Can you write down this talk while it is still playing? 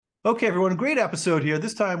Okay, everyone, great episode here.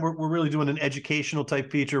 This time we're really doing an educational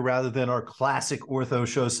type feature rather than our classic ortho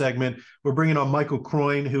show segment. We're bringing on Michael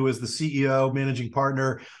Kroin, who is the CEO, managing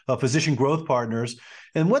partner of Physician Growth Partners.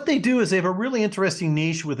 And what they do is they have a really interesting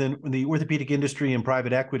niche within the orthopedic industry and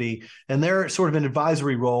private equity, and they're sort of an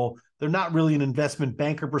advisory role. They're not really an investment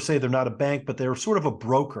banker per se. They're not a bank, but they're sort of a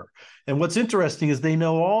broker. And what's interesting is they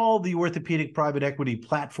know all the orthopedic private equity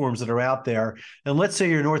platforms that are out there. And let's say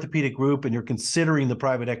you're an orthopedic group and you're considering the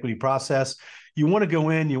private equity process. You want to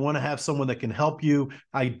go in, you want to have someone that can help you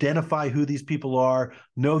identify who these people are,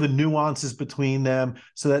 know the nuances between them,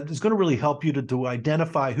 so that it's going to really help you to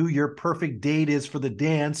identify who your perfect date is for the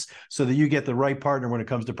dance so that you get the right partner when it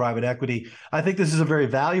comes to private equity. I think this is a very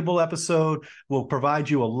valuable episode. We'll provide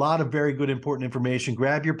you a lot of very good, important information.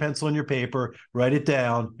 Grab your pencil and your paper, write it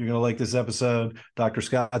down. You're going to like this episode. Dr.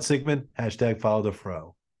 Scott Sigman, hashtag follow the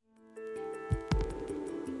fro.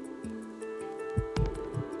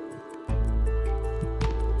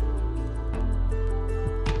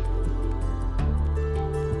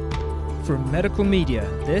 From Medical Media,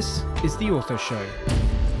 this is The Ortho Show.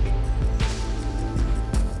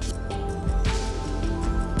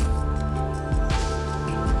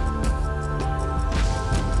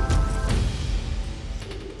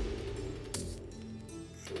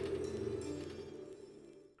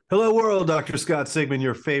 Hello, world. Dr. Scott Sigman,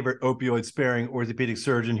 your favorite opioid-sparing orthopedic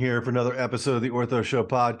surgeon, here for another episode of the Ortho Show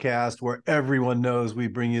podcast, where everyone knows we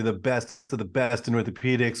bring you the best of the best in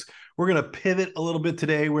orthopedics. We're going to pivot a little bit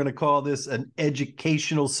today. We're going to call this an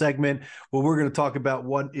educational segment, where we're going to talk about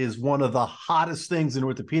what is one of the hottest things in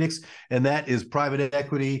orthopedics, and that is private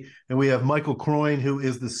equity. And we have Michael Kroin, who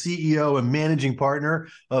is the CEO and managing partner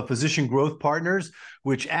of Physician Growth Partners,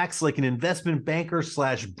 which acts like an investment banker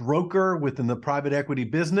 / broker within the private equity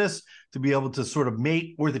business to be able to sort of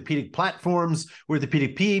mate orthopedic platforms,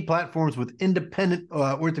 orthopedic PE platforms with independent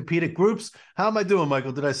orthopedic groups. How am I doing,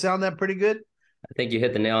 Michael? Did I sound that pretty good? I think you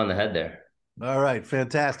hit the nail on the head there. All right,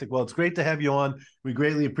 fantastic. Well, it's great to have you on. We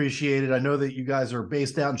greatly appreciate it. I know that you guys are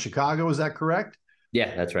based out in Chicago. Is that correct?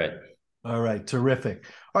 Yeah, that's right. All right, terrific.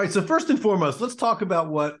 All right, so first and foremost, let's talk about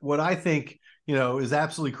what I think is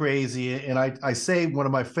absolutely crazy. And I say one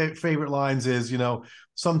of my favorite lines is,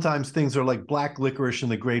 sometimes things are like black licorice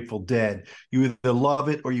and the Grateful Dead. You either love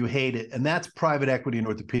it or you hate it. And that's private equity in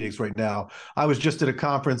orthopedics right now. I was just at a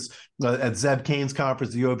conference at Zeb Kane's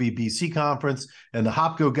conference, the OVBC conference, and the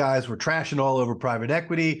Hopco guys were trashing all over private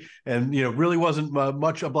equity, and really wasn't a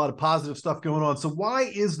lot of positive stuff going on. So why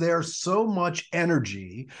is there so much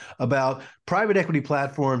energy about private equity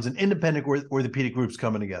platforms and independent orthopedic groups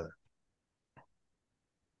coming together?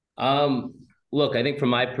 Look, I think from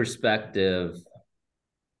my perspective,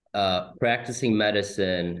 practicing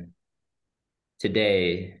medicine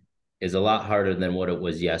today is a lot harder than what it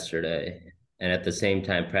was yesterday. And at the same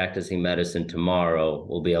time, practicing medicine tomorrow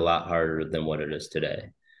will be a lot harder than what it is today.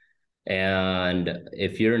 And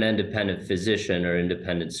if you're an independent physician or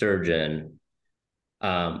independent surgeon,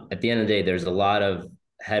 at the end of the day, there's a lot of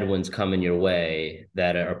headwinds coming your way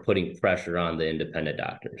that are putting pressure on the independent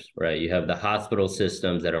doctors, right? You have the hospital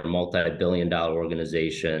systems that are multi-billion-dollar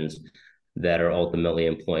organizations that are ultimately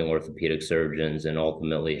employing orthopedic surgeons and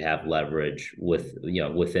ultimately have leverage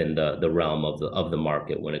within the realm of the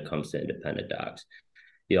market when it comes to independent docs.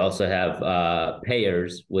 You also have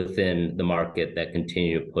payers within the market that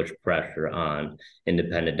continue to push pressure on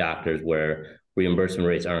independent doctors where reimbursement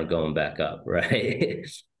rates aren't going back up, right?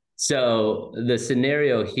 So the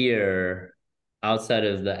scenario here, outside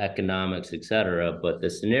of the economics, et cetera, but the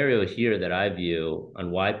scenario here that I view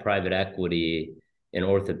on why private equity in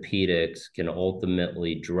orthopedics can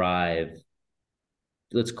ultimately drive,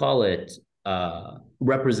 let's call it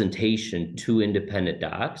representation to independent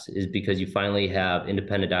docs, is because you finally have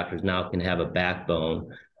independent doctors now can have a backbone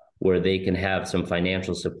where they can have some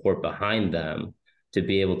financial support behind them to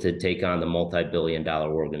be able to take on the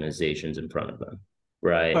multi-billion-dollar organizations in front of them.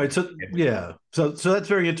 Right. All right. So, yeah. So that's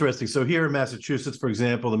very interesting. So here in Massachusetts, for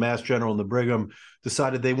example, the Mass General and the Brigham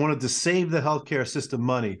decided they wanted to save the healthcare system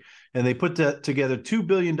money. And they put together $2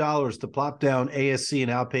 billion to plop down ASC and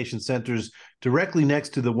outpatient centers directly next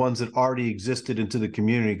to the ones that already existed into the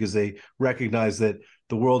community, because they recognize that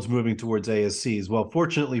the world's moving towards ASCs. Well,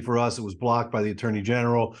 fortunately for us, it was blocked by the Attorney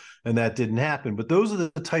General, and that didn't happen. But those are the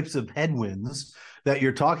types of headwinds that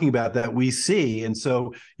you're talking about that we see. And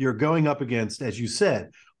so you're going up against, as you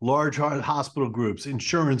said, large hospital groups,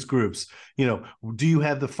 insurance groups. Do you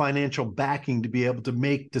have the financial backing to be able to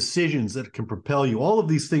make decisions that can propel you? All of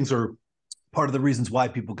these things are part of the reasons why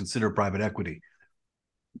people consider private equity.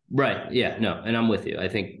 Right. Yeah, no, and I'm with you. I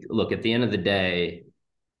think, look, at the end of the day,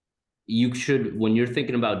 you should, when you're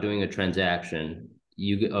thinking about doing a transaction,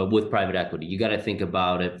 with private equity, you got to think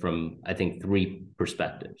about it from, I think, three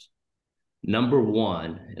perspectives. Number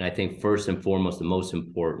one, and I think first and foremost, the most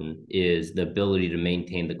important, is the ability to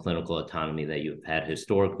maintain the clinical autonomy that you've had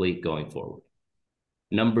historically going forward.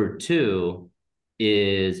 Number two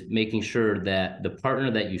is making sure that the partner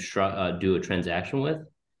that you do a transaction with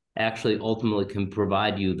actually ultimately can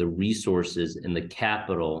provide you the resources and the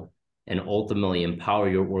capital and ultimately empower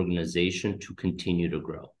your organization to continue to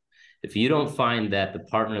grow. If you don't find that the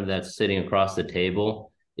partner that's sitting across the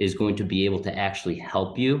table is going to be able to actually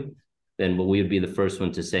help you, then we would be the first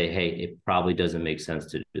one to say, hey, it probably doesn't make sense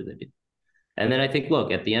to do that. And then I think,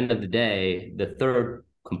 look, at the end of the day, the third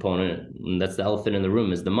component, and that's the elephant in the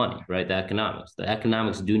room, is the money, right? The economics. The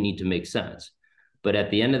economics do need to make sense. But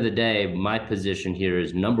at the end of the day, my position here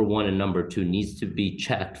is number one and number two needs to be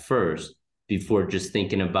checked first before just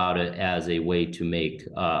thinking about it as a way to make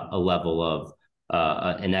a level of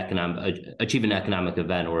achieve an economic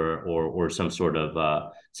event or some sort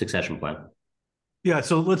of succession plan. Yeah,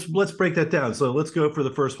 so let's break that down. So let's go for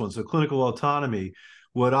the first one. So clinical autonomy.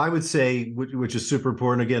 What I would say, which is super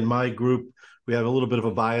important. Again, my group, we have a little bit of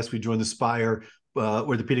a bias. We joined the Spire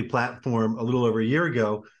orthopedic platform a little over a year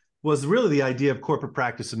ago. Was really the idea of corporate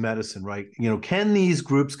practice of medicine, right? Can these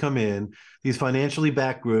groups come in, these financially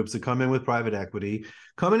backed groups that come in with private equity,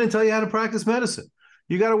 come in and tell you how to practice medicine?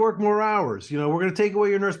 You got to work more hours. We're going to take away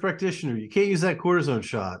your nurse practitioner. You can't use that cortisone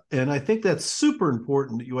shot. And I think that's super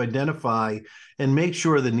important that you identify and make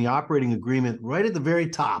sure that in the operating agreement, right at the very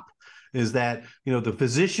top, is that, the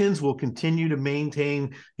physicians will continue to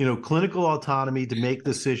maintain, clinical autonomy to make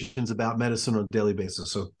decisions about medicine on a daily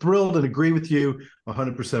basis. So thrilled and agree with you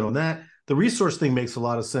 100% on that. The resource thing makes a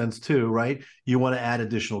lot of sense too, right? You want to add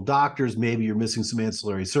additional doctors. Maybe you're missing some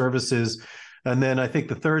ancillary services. And then I think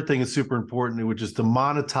the third thing is super important, which is to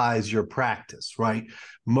monetize your practice, right?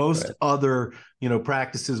 Most other,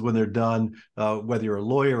 practices, when they're done, whether you're a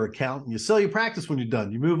lawyer or accountant, you sell your practice when you're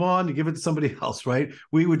done. You move on, you give it to somebody else, right?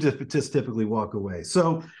 We would just typically walk away.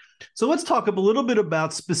 So let's talk a little bit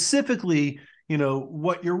about specifically,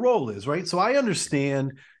 what your role is, right? So I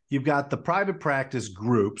understand you've got the private practice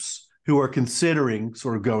groups who are considering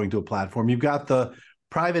sort of going to a platform. You've got the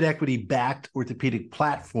private equity backed orthopedic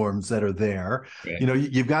platforms that are there. Right.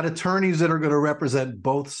 You've got attorneys that are going to represent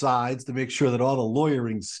both sides to make sure that all the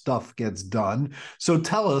lawyering stuff gets done. So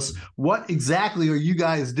tell us, what exactly are you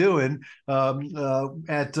guys doing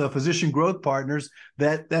at Physician Growth Partners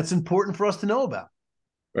that's important for us to know about?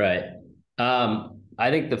 Right. I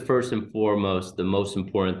think the first and foremost, the most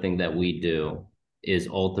important thing that we do is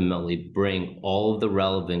ultimately bring all of the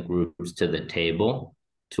relevant groups to the table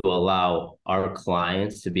to allow our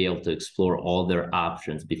clients to be able to explore all their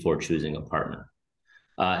options before choosing a partner.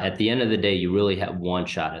 At the end of the day, you really have one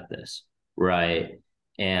shot at this, right?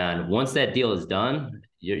 And once that deal is done,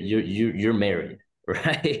 you're married,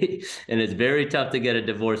 right? And it's very tough to get a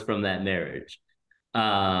divorce from that marriage.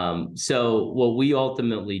 So what we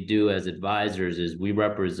ultimately do as advisors is we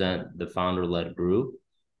represent the founder-led group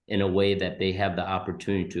in a way that they have the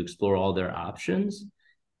opportunity to explore all their options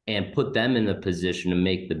and put them in the position to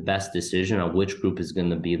make the best decision on which group is going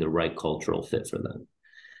to be the right cultural fit for them.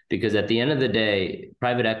 Because at the end of the day,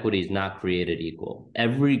 private equity is not created equal.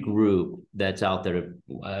 Every group that's out there,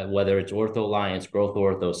 whether it's Ortho Alliance, Growth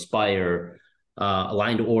Ortho, Spire,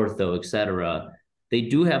 Aligned Ortho, et cetera, they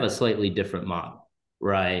do have a slightly different model,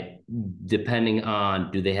 right? Depending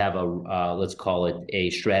on, do they have a, let's call it a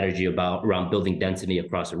strategy around building density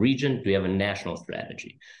across a region? Do they have a national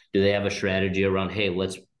strategy? Do they have a strategy around, hey,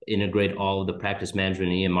 let's integrate all of the practice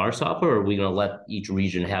management and EMR software, or are we going to let each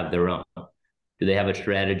region have their own? Do they have a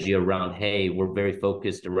strategy around, hey, we're very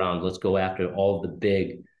focused around, let's go after all the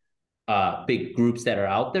big groups that are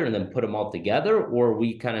out there and then put them all together? Or are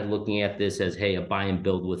we kind of looking at this as, hey, a buy and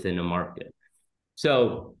build within a market?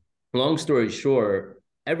 So long story short,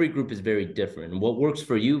 every group is very different. And what works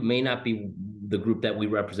for you may not be the group that we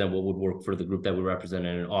represent, what would work for the group that we represent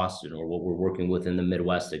in Austin, or what we're working with in the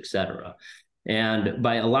Midwest, et cetera. And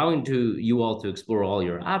by allowing you all to explore all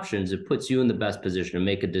your options, it puts you in the best position to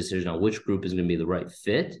make a decision on which group is going to be the right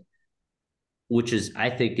fit, which is,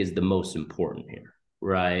 I think, is the most important here,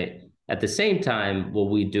 right? At the same time,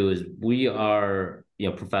 what we do is we are,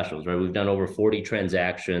 professionals, right? We've done over 40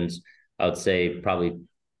 transactions. I would say probably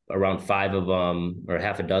around 5 of them or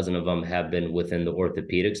half a dozen of them have been within the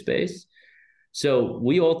orthopedic space. So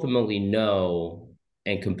we ultimately know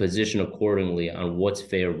and can position accordingly on what's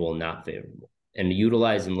favorable and not favorable, and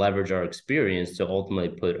utilize and leverage our experience to ultimately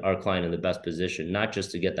put our client in the best position, not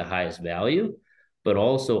just to get the highest value, but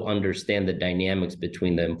also understand the dynamics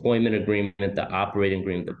between the employment agreement, the operating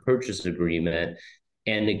agreement, the purchase agreement,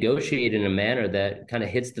 and negotiate in a manner that kind of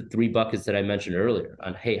hits the three buckets that I mentioned earlier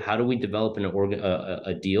on, hey, how do we develop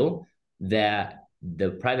a deal that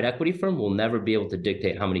the private equity firm will never be able to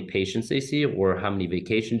dictate how many patients they see or how many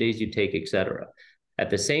vacation days you take, et cetera. At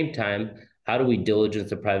the same time, how do we diligence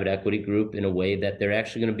the private equity group in a way that they're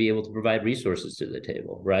actually going to be able to provide resources to the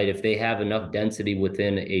table, right? If they have enough density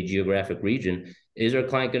within a geographic region, is our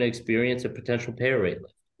client going to experience a potential payer rate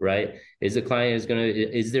lift, right? Is there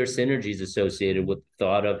synergies associated with the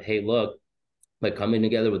thought of, hey, look, by coming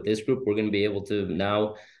together with this group, we're going to be able to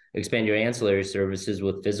now expand your ancillary services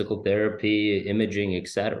with physical therapy, imaging, et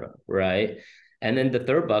cetera, right? And then the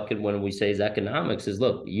third bucket, when we say is economics, is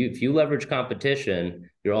look, if you leverage competition,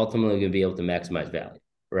 you're ultimately going to be able to maximize value,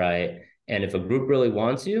 right? And if a group really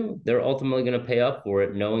wants you, they're ultimately going to pay up for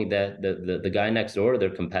it, knowing that the guy next door, their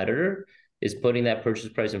competitor, is putting that purchase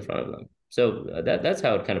price in front of them. So that's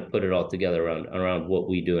how it kind of put it all together around what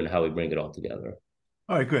we do and how we bring it all together.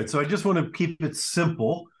 All right, good. So I just want to keep it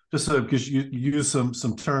simple, just so because you use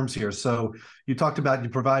some terms here. So you talked about you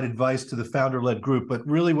provide advice to the founder-led group, but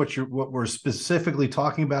really what we're specifically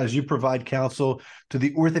talking about is you provide counsel to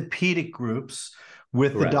the orthopedic groups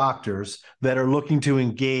with Correct. the doctors that are looking to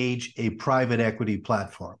engage a private equity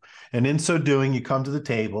platform. And in so doing, you come to the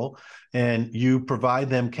table and you provide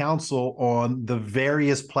them counsel on the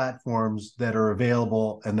various platforms that are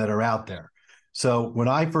available and that are out there. So when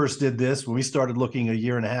I first did this, when we started looking a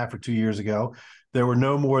year and a half or 2 years ago, there were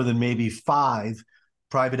no more than maybe 5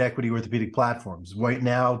 private equity orthopedic platforms. Right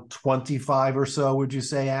now, 25 or so, would you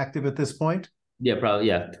say, active at this point? Yeah, probably.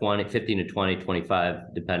 Yeah, 15 to 20,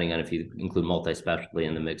 25, depending on if you include multi-specialty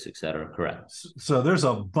in the mix, et cetera. Correct. So there's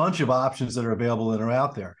a bunch of options that are available and are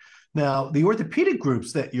out there. Now, the orthopedic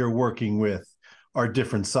groups that you're working with are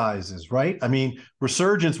different sizes, right? I mean,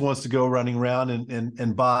 Resurgence wants to go running around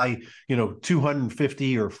and buy,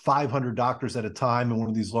 250 or 500 doctors at a time in one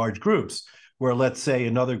of these large groups, where let's say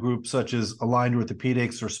another group such as Aligned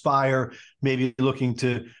Orthopedics or Spire may be looking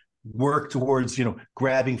to work towards,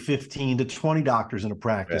 grabbing 15 to 20 doctors in a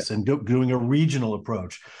practice, right, and doing a regional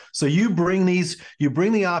approach. So you bring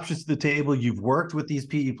the options to the table. You've worked with these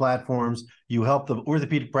PE platforms. You help the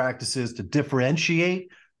orthopedic practices to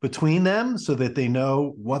differentiate between them so that they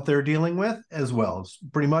know what they're dealing with as well. It's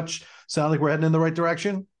pretty much sound like we're heading in the right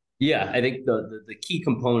direction. Yeah, I think the key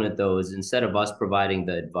component, though, is instead of us providing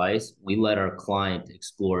the advice, we let our client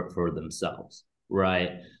explore it for themselves,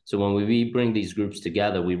 right? So when we bring these groups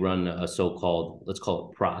together, we run a so-called, let's call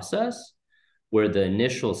it process, where the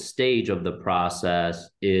initial stage of the process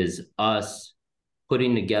is us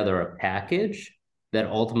putting together a package that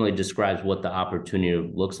ultimately describes what the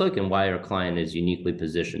opportunity looks like and why our client is uniquely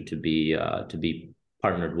positioned to be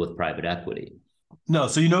partnered with private equity. No,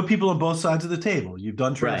 so people on both sides of the table. You've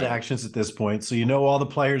done transactions, right, at this point, so you know all the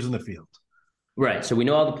players in the field. Right. So we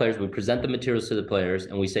know all the players. We present the materials to the players,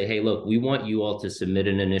 and we say, hey, look, we want you all to submit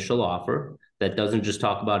an initial offer that doesn't just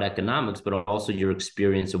talk about economics, but also your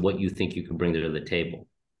experience and what you think you can bring to the table.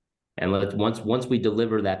 And once we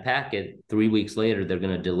deliver that packet, 3 weeks later, they're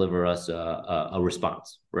going to deliver us a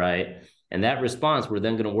response, right? And that response, we're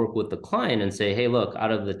then going to work with the client and say, hey, look,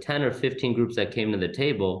 out of the 10 or 15 groups that came to the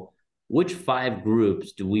table, which 5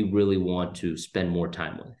 groups do we really want to spend more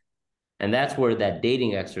time with? And that's where that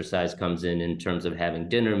dating exercise comes in terms of having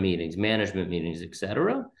dinner meetings, management meetings, et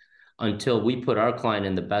cetera, until we put our client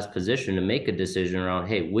in the best position to make a decision around,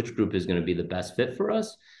 hey, which group is going to be the best fit for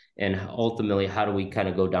us? And ultimately, how do we kind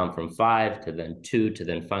of go down from 5 to then 2 to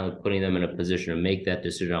then finally putting them in a position to make that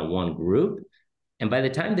decision on one group? And by the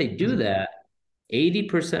time they do that,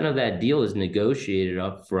 80% of that deal is negotiated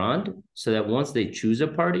up front so that once they choose a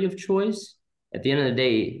party of choice, at the end of the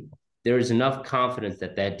day, there is enough confidence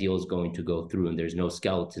that that deal is going to go through and there's no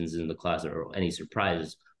skeletons in the closet or any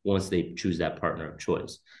surprises once they choose that partner of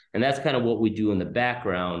choice. And that's kind of what we do in the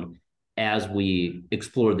background as we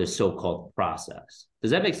explore this so-called process.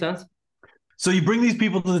 Does that make sense? So you bring these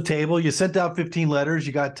people to the table, you sent out 15 letters,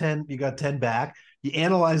 you got 10 back, you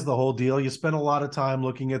analyze the whole deal, you spend a lot of time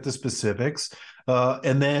looking at the specifics,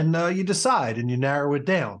 and then you decide and you narrow it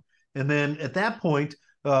down. And then at that point,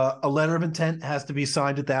 a letter of intent has to be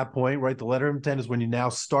signed at that point, right? The letter of intent is when you now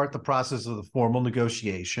start the process of the formal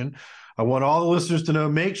negotiation. I want all the listeners to know,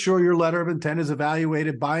 make sure your letter of intent is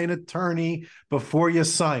evaluated by an attorney before you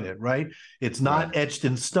sign it, right? It's not right, etched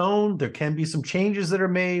in stone. There can be some changes that are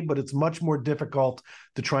made, but it's much more difficult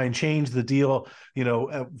to try and change the deal,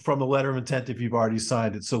 from the letter of intent if you've already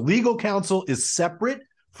signed it. So legal counsel is separate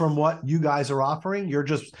from what you guys are offering. You're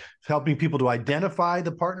just helping people to identify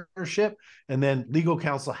the partnership, and then legal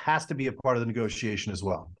counsel has to be a part of the negotiation as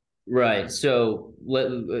well. Right. So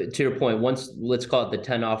to your point, let's call it the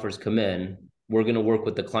 10 offers come in, we're going to work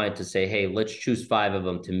with the client to say, hey, let's choose 5 of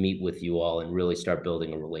them to meet with you all and really start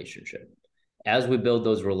building a relationship. As we build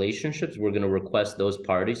those relationships, we're going to request those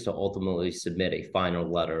parties to ultimately submit a final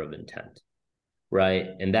letter of intent, right?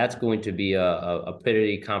 And that's going to be a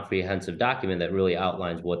pretty comprehensive document that really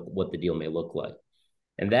outlines what the deal may look like.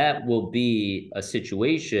 And that will be a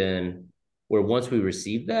situation where once we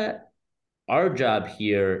receive that, our job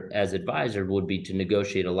here as advisor would be to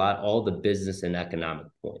negotiate all the business and economic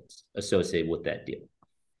points associated with that deal.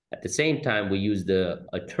 At the same time, we use the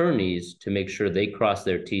attorneys to make sure they cross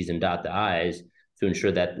their T's and dot the I's to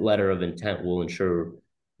ensure that letter of intent will ensure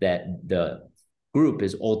that the group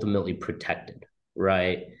is ultimately protected,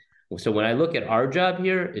 right? So when I look at our job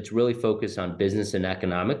here, it's really focused on business and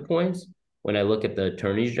economic points. When I look at the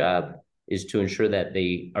attorney's job, is to ensure that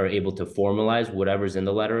they are able to formalize whatever's in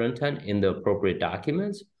the letter of intent in the appropriate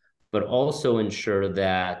documents, but also ensure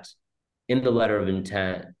that in the letter of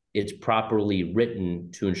intent, it's properly written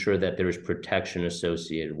to ensure that there is protection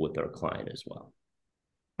associated with our client as well.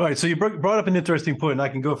 All right. So you brought up an interesting point, and I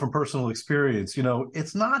can go from personal experience.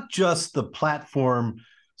 It's not just the platform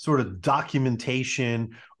sort of documentation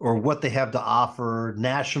or what they have to offer,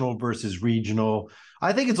 national versus regional.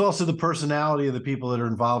 I think it's also the personality of the people that are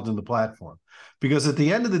involved in the platform. Because at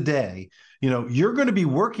the end of the day, you're going to be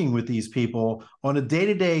working with these people on a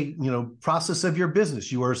day-to-day, process of your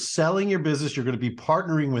business. You are selling your business. You're going to be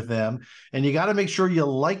partnering with them, and you got to make sure you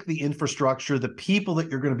like the infrastructure, the people that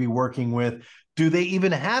you're going to be working with. Do they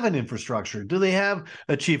even have an infrastructure? Do they have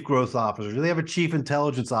a chief growth officer? Do they have a chief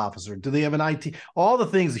intelligence officer? Do they have an IT? All the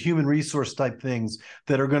things, the human resource type things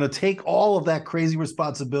that are going to take all of that crazy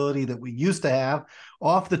responsibility that we used to have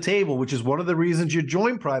off the table, which is one of the reasons you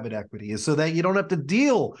join private equity, is so that you don't have to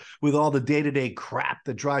deal with all the day-to-day crap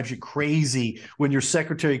that drives you crazy when your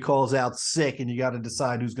secretary calls out sick and you got to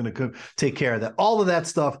decide who's going to take care of that. All of that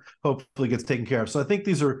stuff hopefully gets taken care of. So I think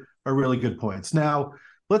these are really good points. Now,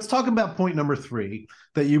 let's talk about point number 3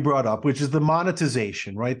 that you brought up, which is the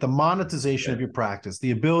monetization, right? The monetization of your practice,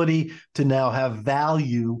 the ability to now have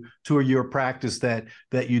value to your practice that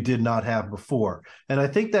you did not have before. And I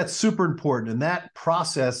think that's super important. And that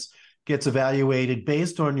process gets evaluated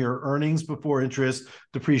based on your earnings before interest,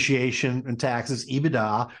 depreciation, and taxes,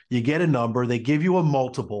 EBITDA. You get a number, they give you a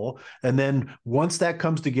multiple, and then once that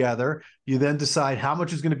comes together, you then decide how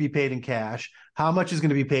much is going to be paid in cash, how much is going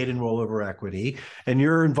to be paid in rollover equity, and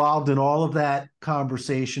you're involved in all of that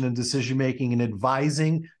conversation and decision-making and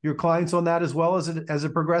advising your clients on that as well as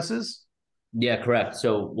it progresses? Yeah, correct.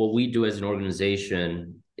 So what we do as an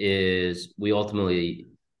organization is we ultimately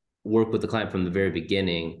work with the client from the very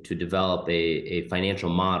beginning to develop a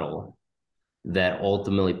financial model that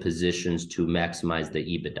ultimately positions to maximize the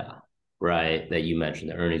EBITDA, right? That you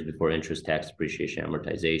mentioned, the earnings before interest, tax, depreciation,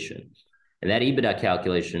 amortization. And that EBITDA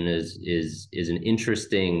calculation is an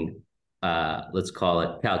interesting, let's call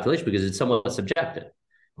it calculation, because it's somewhat subjective. At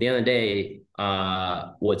the end of the day,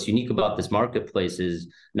 what's unique about this marketplace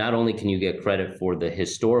is not only can you get credit for the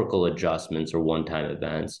historical adjustments or one-time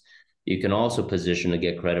events, you can also position to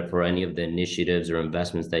get credit for any of the initiatives or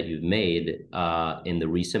investments that you've made in the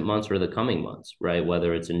recent months or the coming months, right?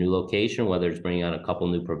 Whether it's a new location, whether it's bringing on a couple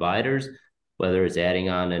new providers, whether it's adding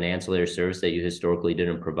on an ancillary service that you historically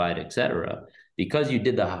didn't provide, et cetera. Because you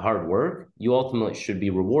did the hard work, you ultimately should be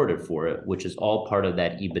rewarded for it, which is all part of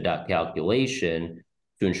that EBITDA calculation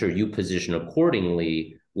to ensure you position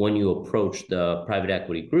accordingly when you approach the private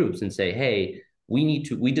equity groups and say, hey,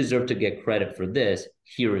 we deserve to get credit for this.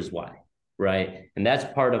 Here is why, right? And that's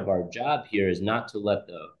part of our job here, is not to let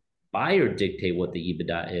the buyer dictate what the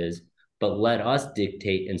EBITDA is, but let us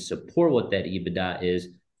dictate and support what that EBITDA is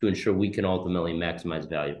to ensure we can ultimately maximize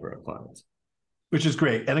value for our clients. Which is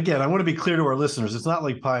great. And again, I want to be clear to our listeners. It's not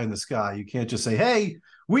like pie in the sky. You can't just say, hey,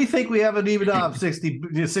 we think we have an EBITDA of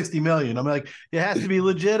 60 million. I'm like, it has to be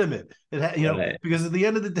legitimate. Right. Because at the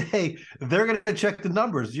end of the day, they're going to check the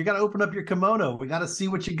numbers. You got to open up your kimono. We got to see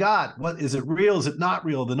what you got. What is it real? Is it not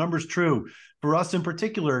real? The number's true. For us in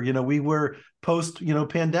particular, we were post,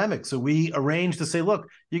 pandemic. So we arranged to say, look,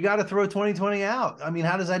 you got to throw 2020 out. I mean,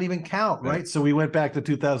 how does that even count? Right. So we went back to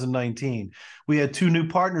 2019. We had 2 new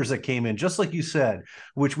partners that came in, just like you said,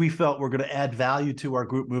 which we felt were going to add value to our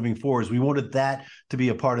group moving forward. We wanted that to be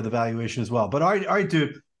a part of the valuation as well. But all right,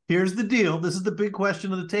 dude, here's the deal. This is the big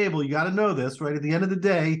question of the table. You got to know this, right? At the end of the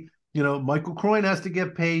day, Michael Kroin has to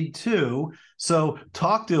get paid too. So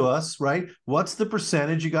talk to us, right? What's the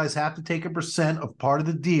percentage? You guys have to take a percent of part of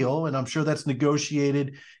the deal. And I'm sure that's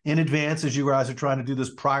negotiated in advance as you guys are trying to do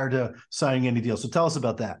this prior to signing any deal. So tell us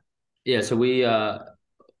about that. Yeah. So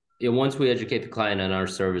once we educate the client on our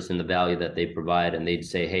service and the value that they provide, and they'd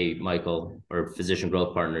say, hey, Michael, or Physician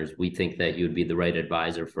Growth Partners, we think that you would be the right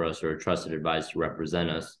advisor for us, or a trusted advisor to represent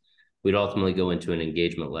us, we'd ultimately go into an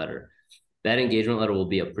engagement letter. That engagement letter will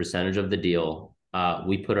be a percentage of the deal.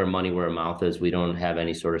 We put our money where our mouth is. We don't have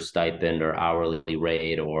any sort of stipend or hourly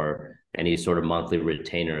rate or any sort of monthly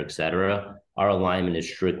retainer, et cetera. Our alignment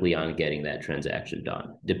is strictly on getting that transaction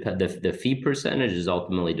done. The fee percentage is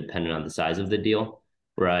ultimately dependent on the size of the deal,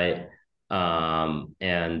 right?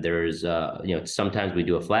 And there's, sometimes we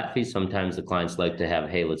do a flat fee. Sometimes the clients like to have,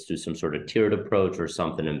 hey, let's do some sort of tiered approach or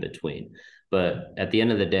something in between. But at the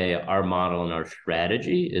end of the day, our model and our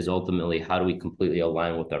strategy is ultimately how do we completely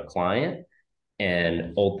align with our client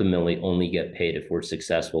and ultimately only get paid if we're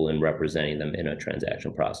successful in representing them in a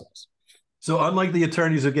transaction process. So unlike the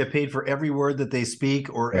attorneys who get paid for every word that they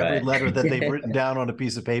speak or every letter that they've written down on a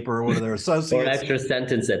piece of paper or one of their associates. Or extra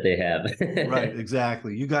sentence that they have. Right,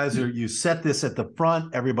 exactly. You guys you set this at the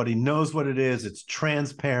front. Everybody knows what it is. It's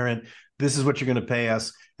transparent. This is what you're going to pay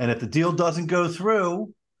us. And if the deal doesn't go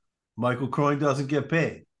through, Michael Kroin doesn't get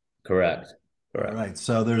paid. Correct. All right.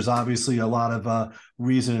 So there's obviously a lot of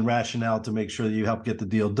reason and rationale to make sure that you help get the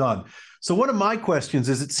deal done. So one of my questions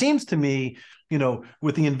is, it seems to me,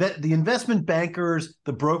 with the investment bankers,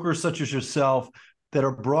 the brokers such as yourself that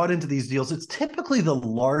are brought into these deals, it's typically the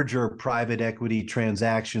larger private equity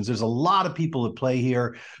transactions. There's a lot of people at play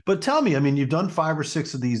here. But tell me, you've done 5 or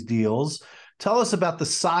 6 of these deals. Tell us about the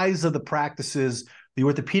size of the practices, the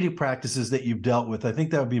orthopedic practices that you've dealt with. I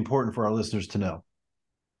think that would be important for our listeners to know.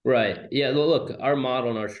 Right. Yeah. Look, our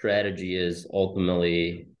model and our strategy is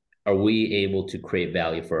ultimately, are we able to create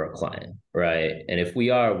value for our client? Right. And if we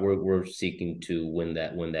are, we're seeking to win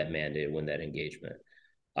that mandate, win that engagement.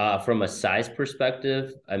 From a size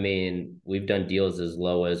perspective, we've done deals as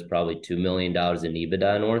low as probably $2 million in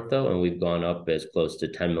EBITDA in ortho, and we've gone up as close to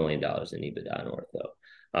 $10 million in EBITDA in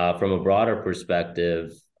ortho. From a broader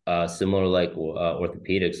perspective, similar like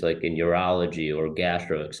orthopedics, like in urology or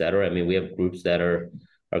gastro, et cetera. We have groups that are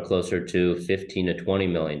closer to $15 to $20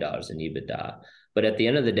 million in EBITDA. But at the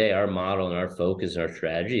end of the day, our model and our focus and our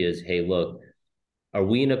strategy is, hey, look, are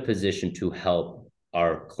we in a position to help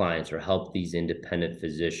our clients or help these independent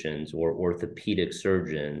physicians or orthopedic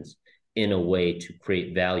surgeons in a way to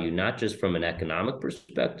create value, not just from an economic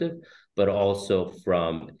perspective, but also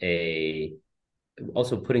from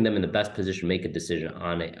putting them in the best position to make a decision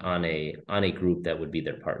on a group that would be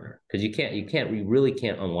their partner. Because we really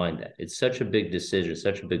can't unwind that. It's such a big decision,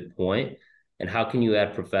 such a big point. And how can you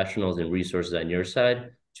add professionals and resources on your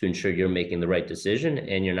side to ensure you're making the right decision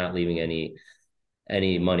and you're not leaving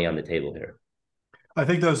any money on the table here? I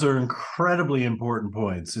think those are incredibly important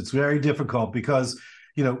points. It's very difficult because,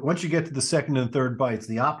 once you get to the second and third bites,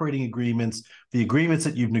 the operating agreements, the agreements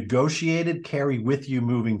that you've negotiated carry with you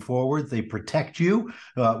moving forward. They protect you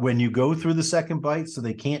when you go through the second bite, so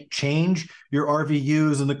they can't change your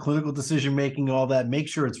RVUs and the clinical decision-making, all that. Make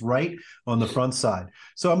sure it's right on the front side.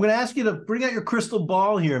 So I'm going to ask you to bring out your crystal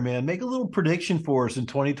ball here, man. Make a little prediction for us in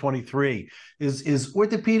 2023. Is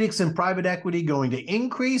orthopedics and private equity going to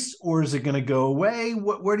increase, or is it going to go away?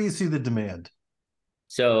 Where do you see the demand?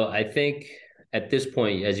 So I think at this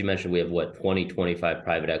point, as you mentioned, we have 25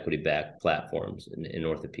 private equity backed platforms in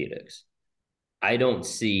orthopedics. I don't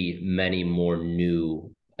see many more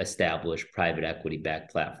new established private equity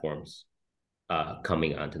backed platforms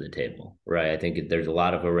coming onto the table, right? I think there's a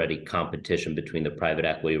lot of already competition between the private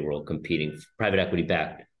equity world private equity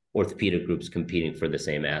backed orthopedic groups competing for the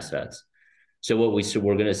same assets. So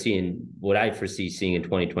we're going to see, and what I foresee seeing in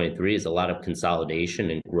 2023 is a lot of consolidation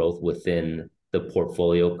and growth within the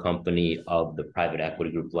portfolio company of the private equity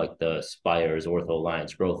group, like the Spires, Ortho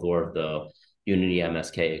Alliance, Growth Ortho, Unity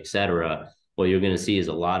MSK, et cetera. What you're going to see is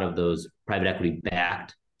a lot of those private equity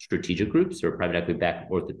backed strategic groups or private equity backed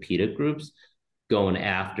orthopedic groups going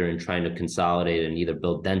after and trying to consolidate and either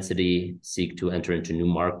build density, seek to enter into new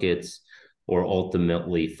markets, or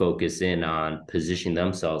ultimately focus in on positioning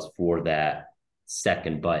themselves for that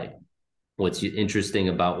second bite. What's interesting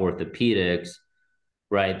about orthopedics,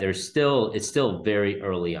 right? It's still very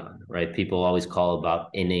early on, right? People always call about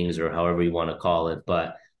innings or however you want to call it.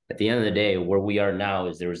 But at the end of the day, where we are now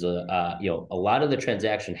is there's a lot of the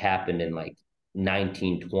transaction happened in like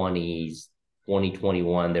 1920s,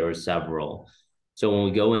 2021, there were several. So when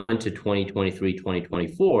we go into 2023,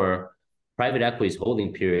 2024, private equity's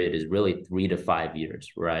holding period is really 3 to 5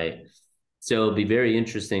 years, right? So it'll be very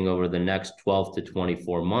interesting over the next 12 to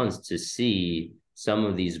 24 months to see some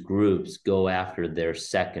of these groups go after their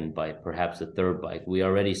second bite, perhaps a third bite. We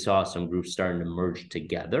already saw some groups starting to merge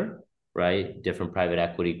together, right? Different private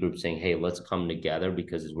equity groups saying, hey, let's come together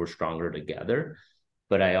because we're stronger together.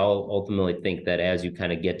 But I ultimately think that as you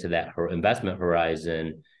kind of get to that investment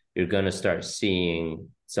horizon, you're going to start seeing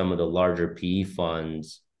some of the larger PE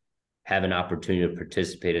funds have an opportunity to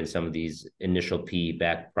participate in some of these initial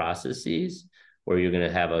PE-backed processes where you're going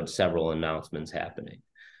to have several announcements happening.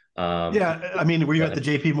 Yeah, I mean, were you at the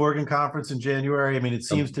JP Morgan conference in January? I mean, it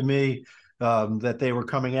seems to me that they were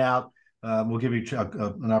coming out. We'll give you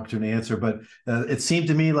an opportunity to answer, but it seemed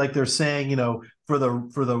to me like they're saying, for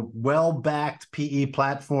the well-backed PE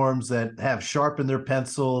platforms that have sharpened their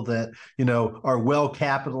pencil, that are well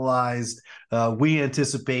capitalized, we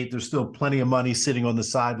anticipate there's still plenty of money sitting on the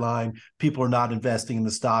sideline. People are not investing in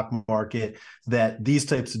the stock market. That these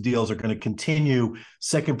types of deals are going to continue.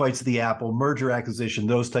 Second bites of the apple, merger acquisition,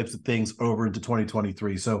 those types of things over into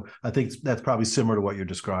 2023. So I think that's probably similar to what you're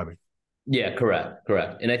describing. Yeah, correct.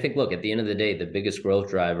 And I think, look, at the end of the day, the biggest growth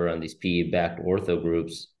driver on these PE-backed ortho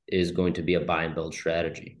groups is going to be a buy and build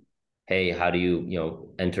strategy. Hey, how do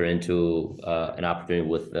you, enter into an opportunity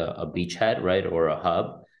with a beachhead, right, or a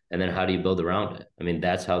hub, and then how do you build around it? I mean,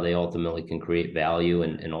 that's how they ultimately can create value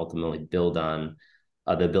and ultimately build on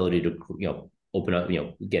the ability to, open up,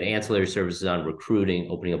 get ancillary services on recruiting,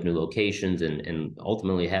 opening up new locations, and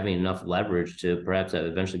ultimately having enough leverage to perhaps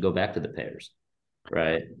eventually go back to the payers,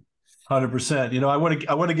 right? 100%. I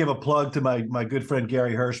want to give a plug to my good friend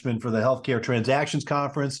Gary Hirschman for the Healthcare Transactions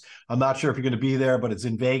Conference. I'm not sure if you're going to be there, but it's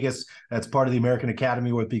in Vegas. That's part of the American Academy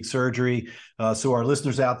of Orthopedic Surgery. So our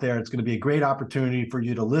listeners out there, it's going to be a great opportunity for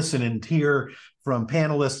you to listen and hear from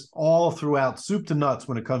panelists all throughout, soup to nuts,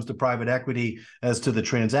 when it comes to private equity, as to the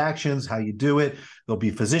transactions, how you do it. There'll be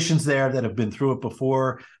physicians there that have been through it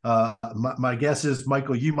before. My guess is,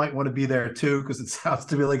 Michael, you might want to be there too, because it sounds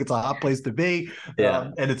to me like it's a hot place to be. Yeah.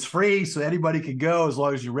 And it's free, so anybody can go as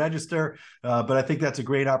long as you register. But I think that's a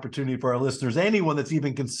great opportunity for our listeners. Anyone that's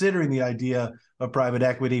even considering the idea of private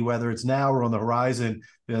equity, whether it's now or on the horizon,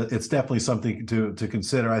 it's definitely something to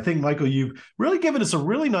consider. I think, Michael, you've really given us a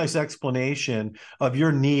really nice explanation of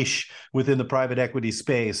your niche within the private equity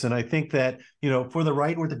space. And I think that, for the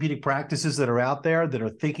right orthopedic practices that are out there that are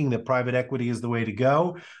thinking that private equity is the way to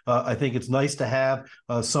go, I think it's nice to have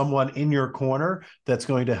someone in your corner that's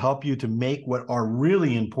going to help you to make what are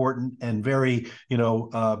really important and very,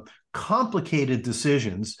 complicated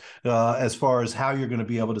decisions as far as how you're going to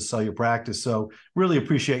be able to sell your practice. So really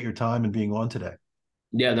appreciate your time and being on today.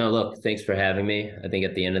 Yeah, no, look, thanks for having me. I think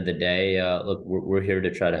at the end of the day, look, we're here to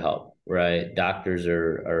try to help, right? Doctors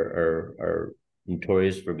are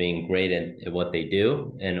notorious for being great at what they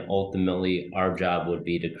do, and ultimately, our job would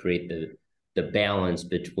be to create the balance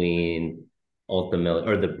between or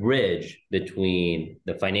the bridge between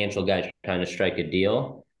the financial guys trying to strike a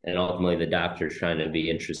deal and ultimately the doctors trying to be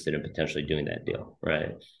interested in potentially doing that deal,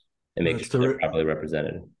 right? And make sure they're properly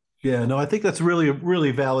represented. Yeah, no, I think that's really a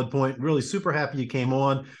really valid point. Really super happy you came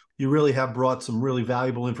on. You really have brought some really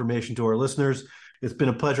valuable information to our listeners. It's been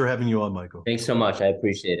a pleasure having you on, Michael. Thanks so much. I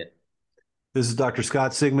appreciate it. This is Dr.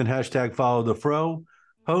 Scott Sigman, #FollowTheFro,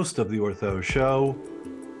 host of The Ortho Show.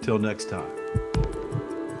 Till next time.